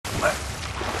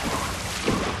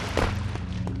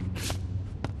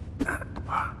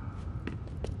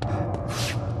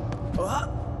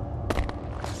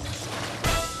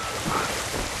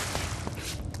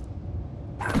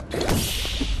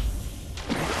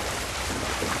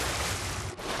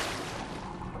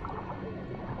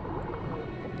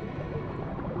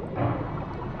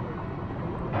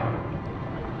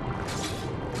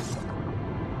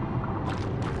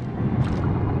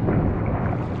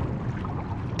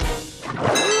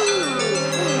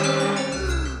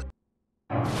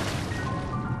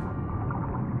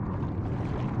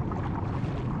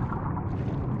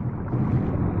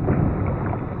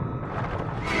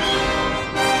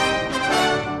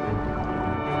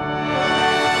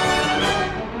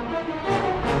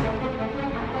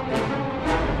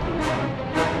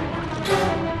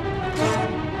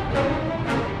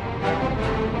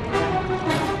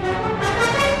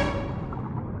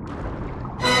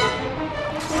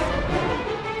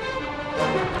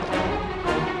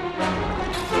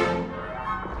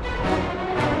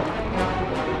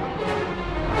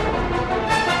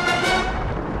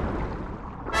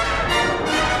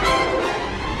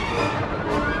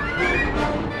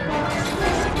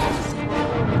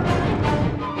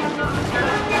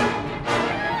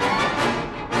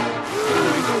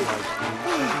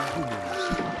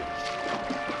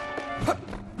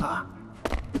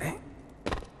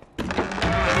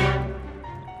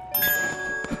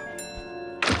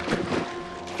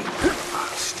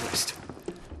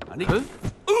Huh?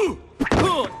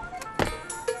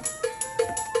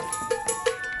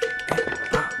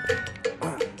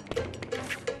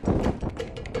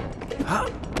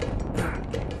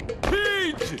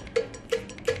 Pete!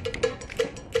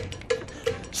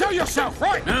 Show yourself,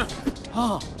 right?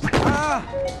 Huh?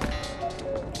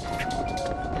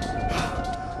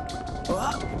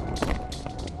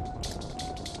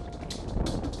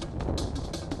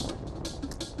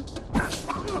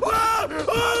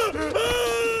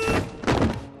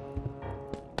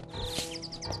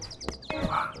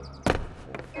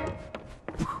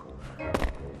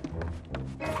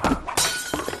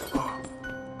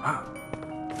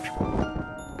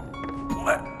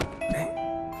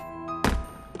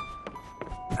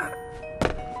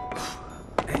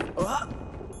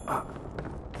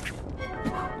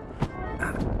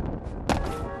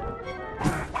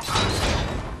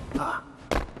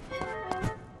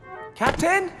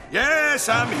 Captain? Yes,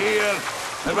 I'm here.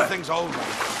 Everything's all right.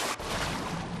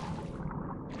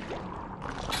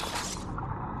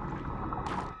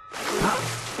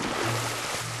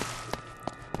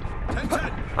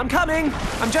 Tintin! I'm coming!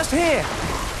 I'm just here!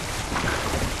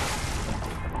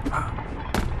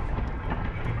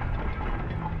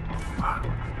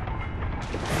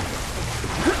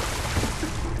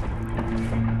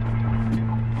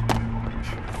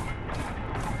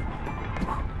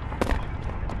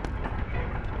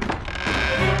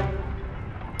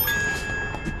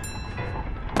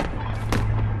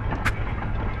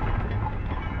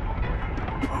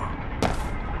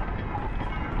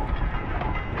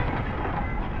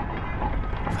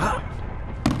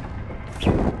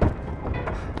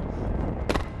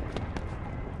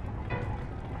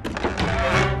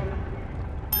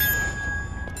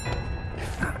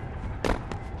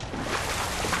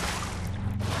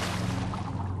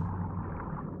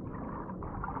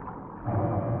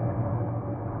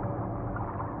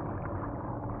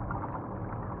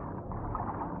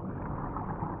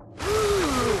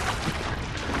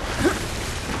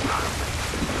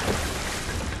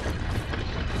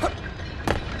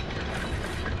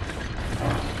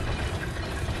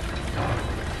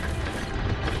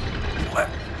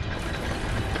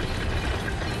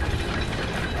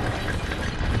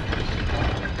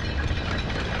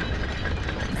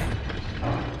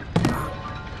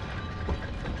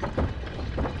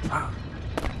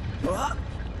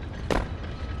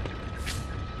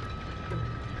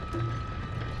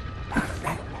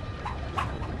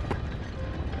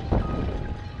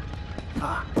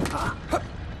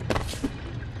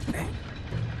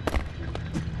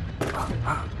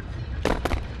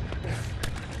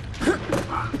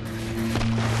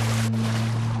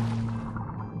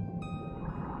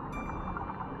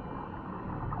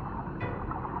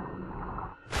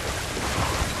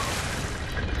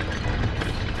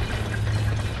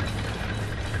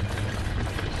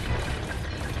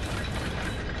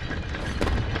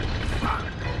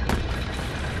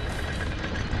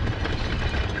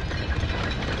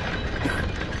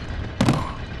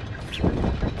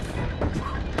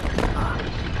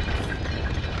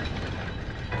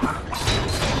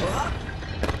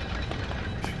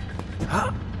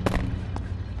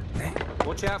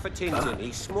 Watch out for Tintin.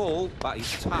 He's small, but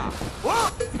he's tough.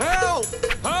 What? Help!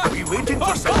 Are we waiting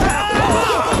for some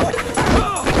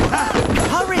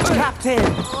Courage, Captain!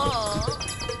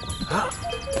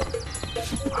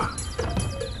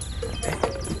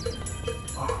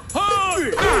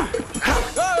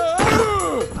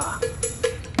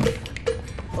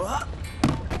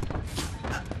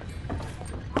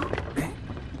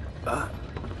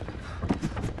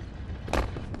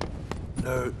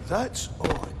 No, that's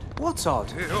odd. What's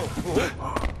odd?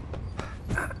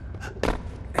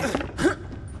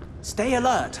 Stay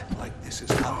alert. Like this has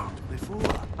happened before.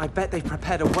 I bet they've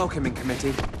prepared a welcoming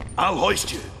committee. I'll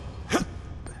hoist you.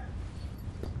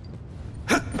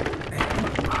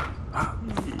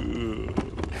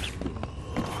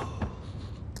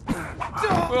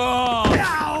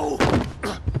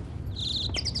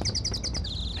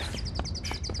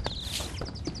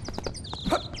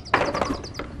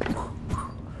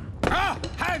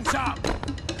 Hands up!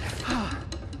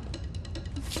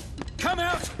 Come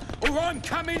out, or I'm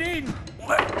coming in!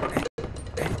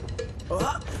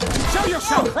 Show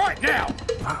yourself right now!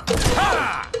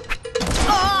 Ha!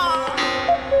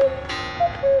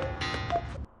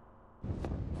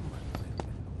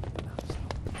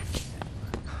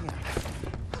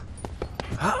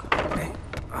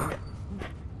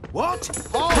 What?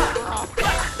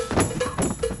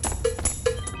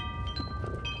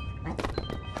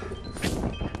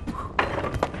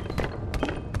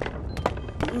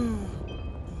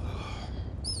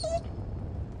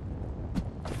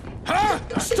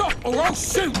 Stop or I'll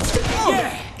shoot!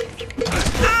 Yeah!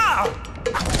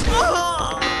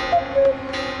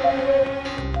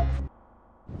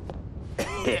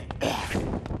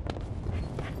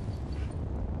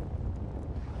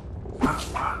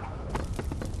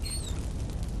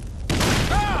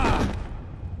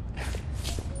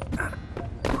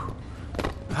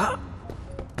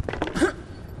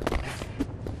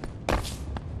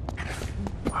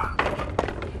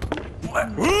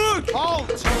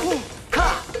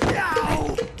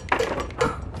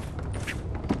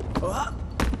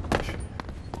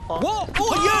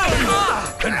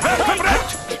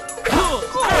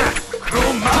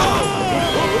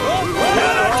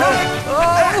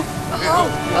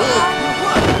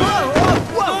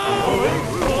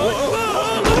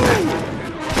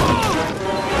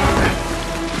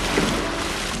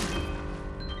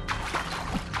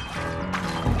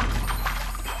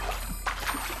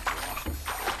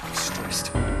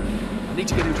 Stressed. I need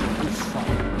to get into a good fight.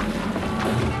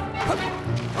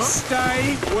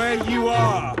 Stay where you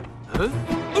are! What?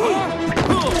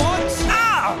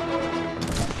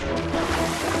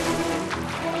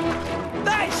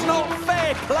 That's not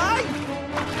fair play!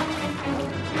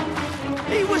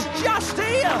 He was just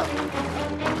here!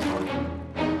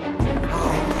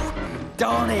 Oh,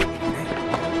 darn it!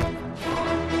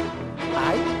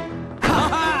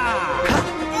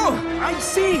 I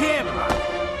see him!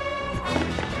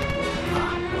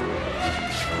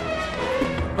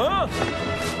 Huh?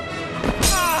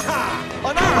 I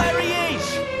know where he is!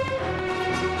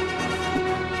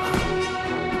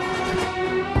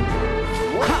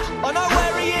 What? I know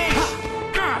where he is!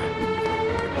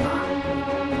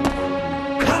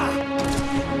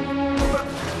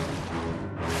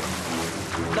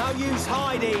 No use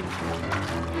hiding!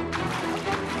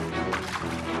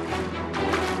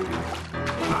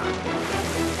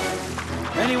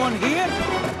 Anyone here?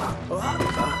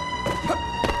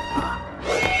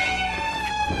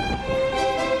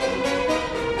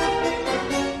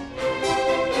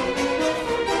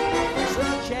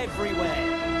 Search everywhere.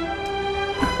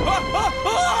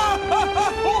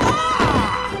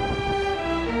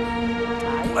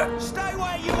 Stay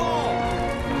where you are!